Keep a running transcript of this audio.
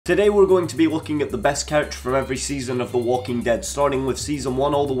Today we're going to be looking at the best character from every season of The Walking Dead, starting with Season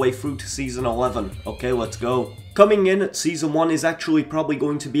 1 all the way through to Season 11. Okay, let's go. Coming in at Season 1 is actually probably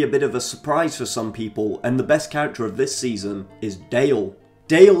going to be a bit of a surprise for some people, and the best character of this season is Dale.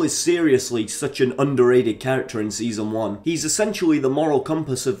 Dale is seriously such an underrated character in Season 1. He's essentially the moral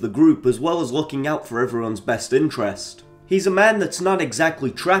compass of the group, as well as looking out for everyone's best interest. He's a man that's not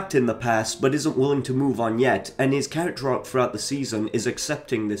exactly trapped in the past, but isn't willing to move on yet, and his character arc throughout the season is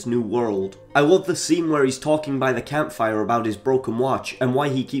accepting this new world. I love the scene where he's talking by the campfire about his broken watch, and why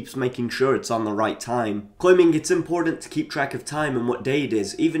he keeps making sure it's on the right time. Claiming it's important to keep track of time and what day it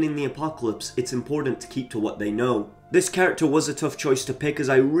is, even in the apocalypse, it's important to keep to what they know. This character was a tough choice to pick as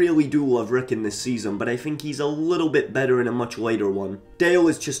I really do love Rick in this season, but I think he's a little bit better in a much later one. Dale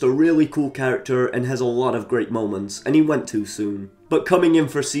is just a really cool character and has a lot of great moments, and he went too soon. But coming in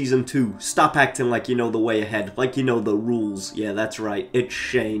for Season 2, stop acting like you know the way ahead, like you know the rules. Yeah, that's right, it's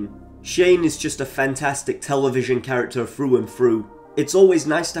Shane. Shane is just a fantastic television character through and through. It's always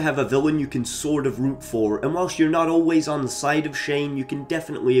nice to have a villain you can sort of root for, and whilst you're not always on the side of Shane, you can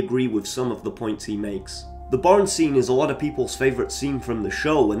definitely agree with some of the points he makes. The barn scene is a lot of people's favourite scene from the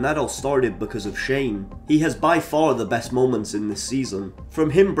show, and that all started because of Shane. He has by far the best moments in this season. From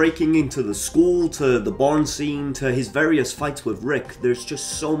him breaking into the school, to the barn scene, to his various fights with Rick, there's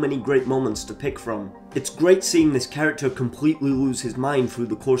just so many great moments to pick from. It's great seeing this character completely lose his mind through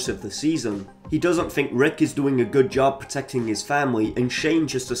the course of the season. He doesn't think Rick is doing a good job protecting his family, and Shane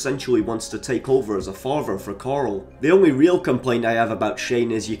just essentially wants to take over as a father for Carl. The only real complaint I have about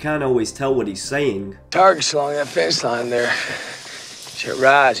Shane is you can't always tell what he's saying. Target's along that fence line there. Shit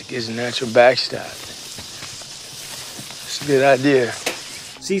rise, it gives a natural backstop. It's a good idea.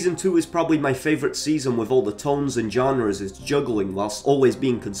 Season 2 is probably my favourite season with all the tones and genres it's juggling whilst always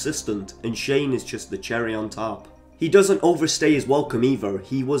being consistent, and Shane is just the cherry on top. He doesn't overstay his welcome either.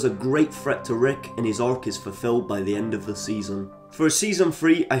 He was a great threat to Rick, and his arc is fulfilled by the end of the season. For Season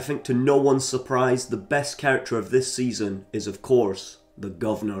 3, I think to no one's surprise, the best character of this season is of course, the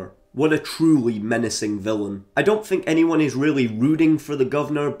Governor. What a truly menacing villain. I don't think anyone is really rooting for the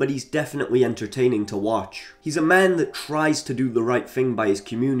Governor, but he's definitely entertaining to watch. He's a man that tries to do the right thing by his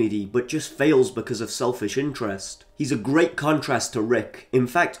community, but just fails because of selfish interest. He's a great contrast to Rick. In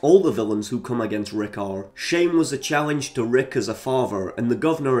fact, all the villains who come against Rick are. Shane was a challenge to Rick as a father, and the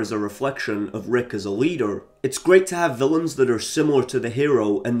Governor is a reflection of Rick as a leader. It's great to have villains that are similar to the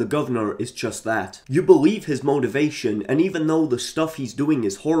hero, and the Governor is just that. You believe his motivation, and even though the stuff he's doing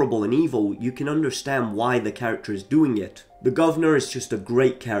is horrible and evil, you can understand why the character is doing it. The Governor is just a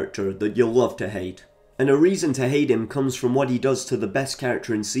great character that you'll love to hate. And a reason to hate him comes from what he does to the best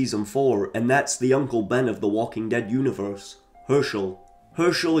character in Season 4, and that's the Uncle Ben of the Walking Dead universe, Hershel.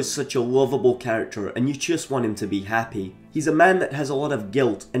 Hershel is such a lovable character, and you just want him to be happy. He's a man that has a lot of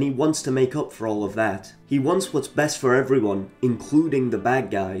guilt, and he wants to make up for all of that. He wants what's best for everyone, including the bad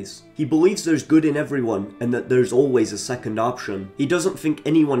guys. He believes there's good in everyone, and that there's always a second option. He doesn't think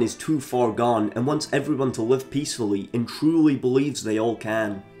anyone is too far gone, and wants everyone to live peacefully, and truly believes they all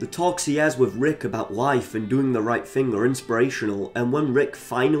can. The talks he has with Rick about life and doing the right thing are inspirational, and when Rick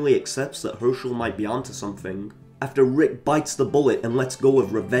finally accepts that Hershel might be onto something, after Rick bites the bullet and lets go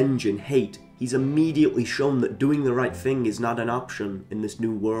of revenge and hate, he's immediately shown that doing the right thing is not an option in this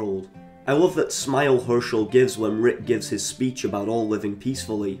new world. I love that smile Hershel gives when Rick gives his speech about all living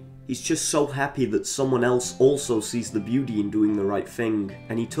peacefully. He's just so happy that someone else also sees the beauty in doing the right thing,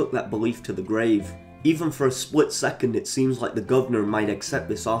 and he took that belief to the grave. Even for a split second it seems like the Governor might accept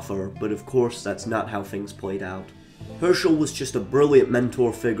this offer, but of course that's not how things played out. Hershel was just a brilliant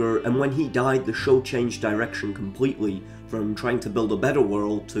mentor figure, and when he died the show changed direction completely, from trying to build a better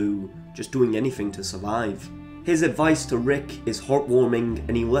world to just doing anything to survive. His advice to Rick is heartwarming,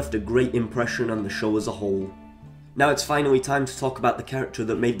 and he left a great impression on the show as a whole. Now it's finally time to talk about the character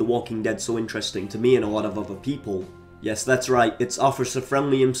that made The Walking Dead so interesting to me and a lot of other people. Yes, that's right, it's Officer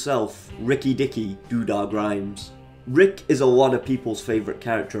Friendly himself, Ricky Dicky Doodah Grimes. Rick is a lot of people's favourite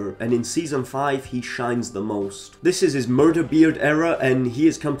character, and in Season 5 he shines the most. This is his murder beard era, and he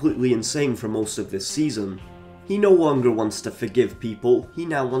is completely insane for most of this season. He no longer wants to forgive people, he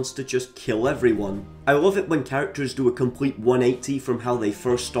now wants to just kill everyone. I love it when characters do a complete 180 from how they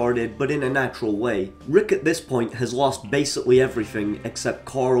first started, but in a natural way. Rick at this point has lost basically everything except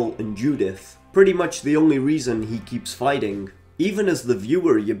Carl and Judith. Pretty much the only reason he keeps fighting. Even as the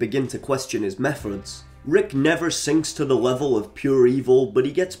viewer you begin to question his methods. Rick never sinks to the level of pure evil, but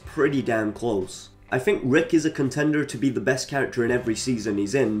he gets pretty damn close. I think Rick is a contender to be the best character in every season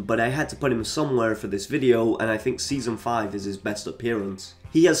he's in, but I had to put him somewhere for this video, and I think Season 5 is his best appearance.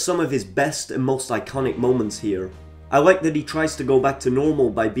 He has some of his best and most iconic moments here. I like that he tries to go back to normal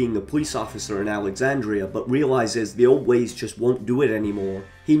by being a police officer in Alexandria, but realizes the old ways just won't do it anymore.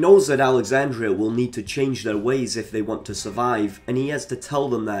 He knows that Alexandria will need to change their ways if they want to survive, and he has to tell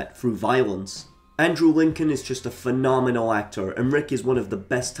them that through violence. Andrew Lincoln is just a phenomenal actor, and Rick is one of the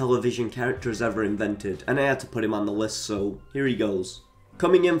best television characters ever invented, and I had to put him on the list, so here he goes.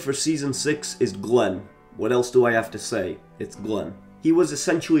 Coming in for season 6 is Glenn. What else do I have to say? It's Glenn. He was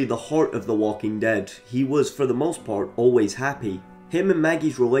essentially the heart of The Walking Dead. He was, for the most part, always happy. Him and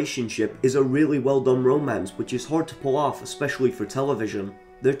Maggie's relationship is a really well done romance, which is hard to pull off, especially for television.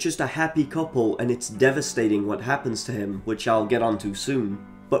 They're just a happy couple, and it's devastating what happens to him, which I'll get onto soon.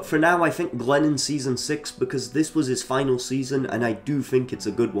 But for now, I think Glenn in season 6 because this was his final season, and I do think it's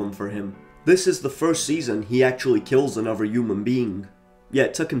a good one for him. This is the first season he actually kills another human being. Yeah,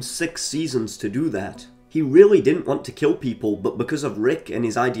 it took him 6 seasons to do that. He really didn't want to kill people, but because of Rick and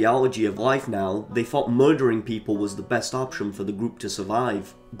his ideology of life now, they thought murdering people was the best option for the group to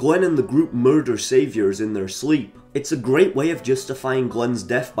survive. Glenn and the group murder saviors in their sleep. It's a great way of justifying Glenn's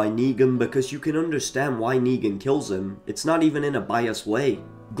death by Negan because you can understand why Negan kills him. It's not even in a biased way.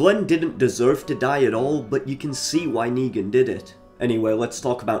 Glenn didn't deserve to die at all, but you can see why Negan did it. Anyway, let's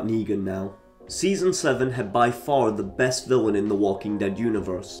talk about Negan now. Season 7 had by far the best villain in the Walking Dead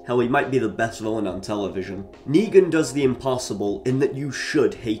universe. Hell, he might be the best villain on television. Negan does the impossible in that you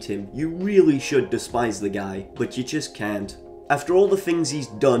should hate him. You really should despise the guy, but you just can't. After all the things he's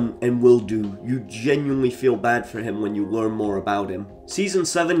done and will do, you genuinely feel bad for him when you learn more about him. Season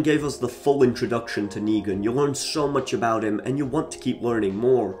 7 gave us the full introduction to Negan. You learn so much about him and you want to keep learning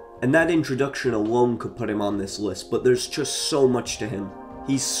more. And that introduction alone could put him on this list, but there's just so much to him.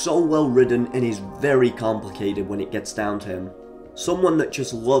 He's so well written and is very complicated when it gets down to him. Someone that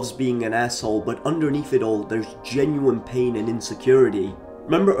just loves being an asshole, but underneath it all, there's genuine pain and insecurity.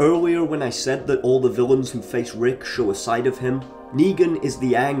 Remember earlier when I said that all the villains who face Rick show a side of him? Negan is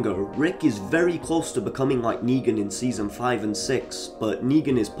the anger. Rick is very close to becoming like Negan in season 5 and 6, but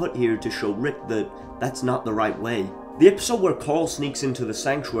Negan is put here to show Rick that that's not the right way. The episode where Carl sneaks into the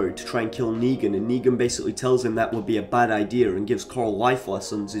sanctuary to try and kill Negan, and Negan basically tells him that would be a bad idea and gives Carl life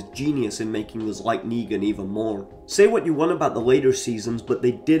lessons, is genius in making us like Negan even more. Say what you want about the later seasons, but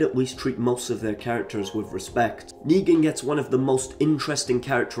they did at least treat most of their characters with respect. Negan gets one of the most interesting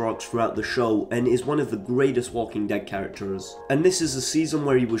character arcs throughout the show, and is one of the greatest Walking Dead characters. And this is a season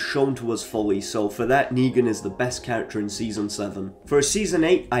where he was shown to us fully, so for that, Negan is the best character in season 7. For season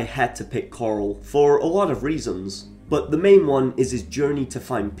 8, I had to pick Carl, for a lot of reasons. But the main one is his journey to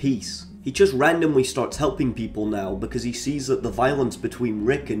find peace. He just randomly starts helping people now because he sees that the violence between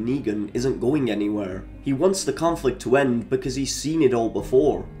Rick and Negan isn't going anywhere. He wants the conflict to end because he's seen it all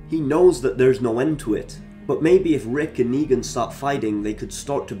before. He knows that there's no end to it. But maybe if Rick and Negan stop fighting, they could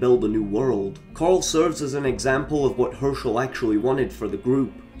start to build a new world. Carl serves as an example of what Herschel actually wanted for the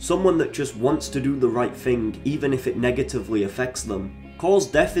group. Someone that just wants to do the right thing, even if it negatively affects them. Carl's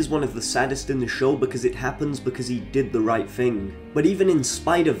death is one of the saddest in the show because it happens because he did the right thing. But even in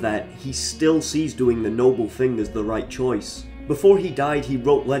spite of that, he still sees doing the noble thing as the right choice. Before he died, he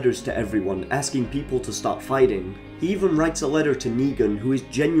wrote letters to everyone, asking people to stop fighting. He even writes a letter to Negan, who is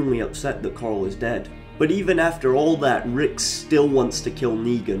genuinely upset that Carl is dead. But even after all that, Rick still wants to kill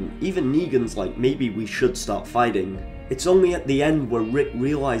Negan. Even Negan's like, maybe we should stop fighting. It's only at the end where Rick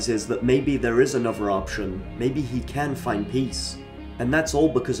realizes that maybe there is another option. Maybe he can find peace. And that's all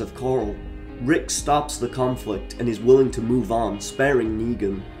because of Carl. Rick stops the conflict and is willing to move on, sparing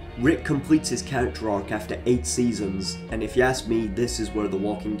Negan. Rick completes his character arc after 8 seasons, and if you ask me, this is where The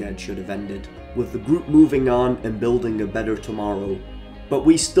Walking Dead should have ended, with the group moving on and building a better tomorrow. But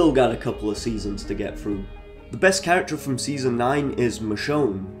we still got a couple of seasons to get through. The best character from season 9 is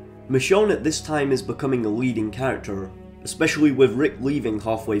Michonne. Michonne at this time is becoming a leading character, especially with Rick leaving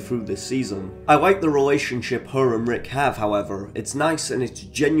halfway through this season. I like the relationship her and Rick have, however. It's nice and it's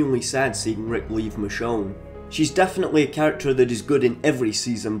genuinely sad seeing Rick leave Michonne. She's definitely a character that is good in every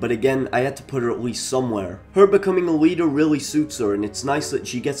season, but again, I had to put her at least somewhere. Her becoming a leader really suits her, and it's nice that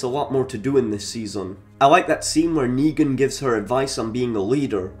she gets a lot more to do in this season. I like that scene where Negan gives her advice on being a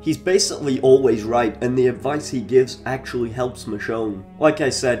leader. He's basically always right, and the advice he gives actually helps Michonne. Like I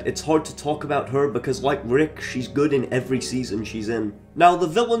said, it's hard to talk about her because like Rick, she's good in every season she's in. Now, the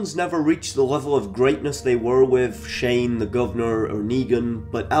villains never reached the level of greatness they were with Shane, the Governor, or Negan,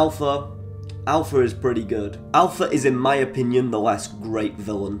 but Alpha is pretty good. Alpha is, in my opinion, the last great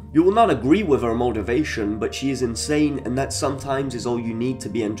villain. You will not agree with her motivation, but she is insane, and that sometimes is all you need to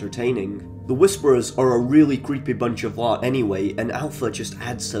be entertaining. The Whisperers are a really creepy bunch of lot anyway, and Alpha just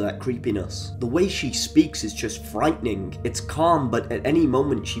adds to that creepiness. The way she speaks is just frightening. It's calm, but at any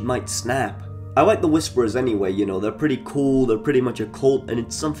moment she might snap. I like the Whisperers anyway, you know, they're pretty cool, they're pretty much a cult, and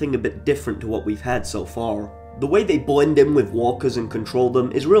it's something a bit different to what we've had so far. The way they blend in with walkers and control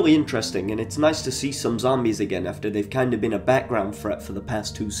them is really interesting, and it's nice to see some zombies again after they've kind of been a background threat for the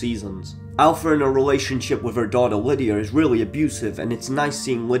past 2 seasons. Alpha in her relationship with her daughter Lydia is really abusive, and it's nice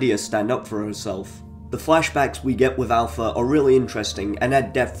seeing Lydia stand up for herself. The flashbacks we get with Alpha are really interesting and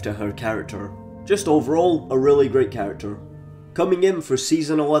add depth to her character. Just overall, a really great character. Coming in for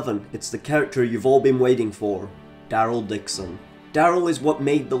season 11, it's the character you've all been waiting for, Daryl Dixon. Daryl is what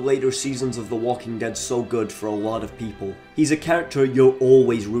made the later seasons of The Walking Dead so good for a lot of people. He's a character you're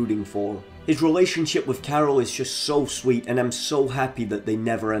always rooting for. His relationship with Carol is just so sweet, and I'm so happy that they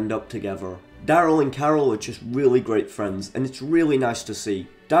never end up together. Daryl and Carol are just really great friends, and it's really nice to see.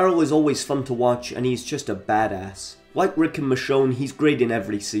 Daryl is always fun to watch, and he's just a badass. Like Rick and Michonne, he's great in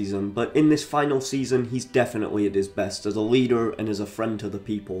every season, but in this final season, he's definitely at his best as a leader and as a friend to the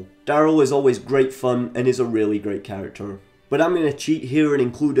people. Daryl is always great fun and is a really great character. But I'm gonna cheat here and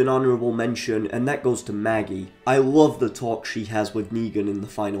include an honorable mention, and that goes to Maggie. I love the talk she has with Negan in the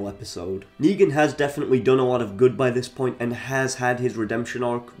final episode. Negan has definitely done a lot of good by this point and has had his redemption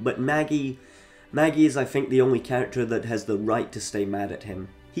arc, but Maggie is, I think, the only character that has the right to stay mad at him.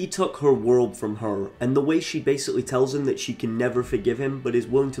 He took her world from her, and the way she basically tells him that she can never forgive him but is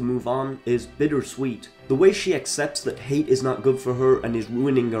willing to move on is bittersweet. The way she accepts that hate is not good for her and is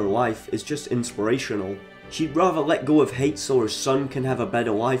ruining her life is just inspirational. She'd rather let go of hate so her son can have a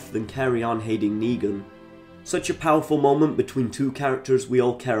better life than carry on hating Negan. Such a powerful moment between 2 characters we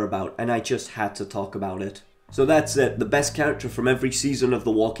all care about, and I just had to talk about it. So that's it, the best character from every season of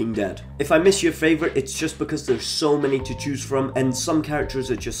The Walking Dead. If I miss your favourite, it's just because there's so many to choose from, and some characters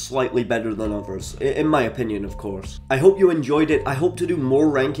are just slightly better than others, in my opinion of course. I hope you enjoyed it. I hope to do more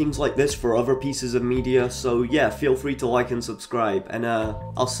rankings like this for other pieces of media, so yeah, feel free to like and subscribe, and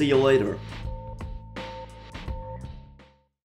I'll see you later.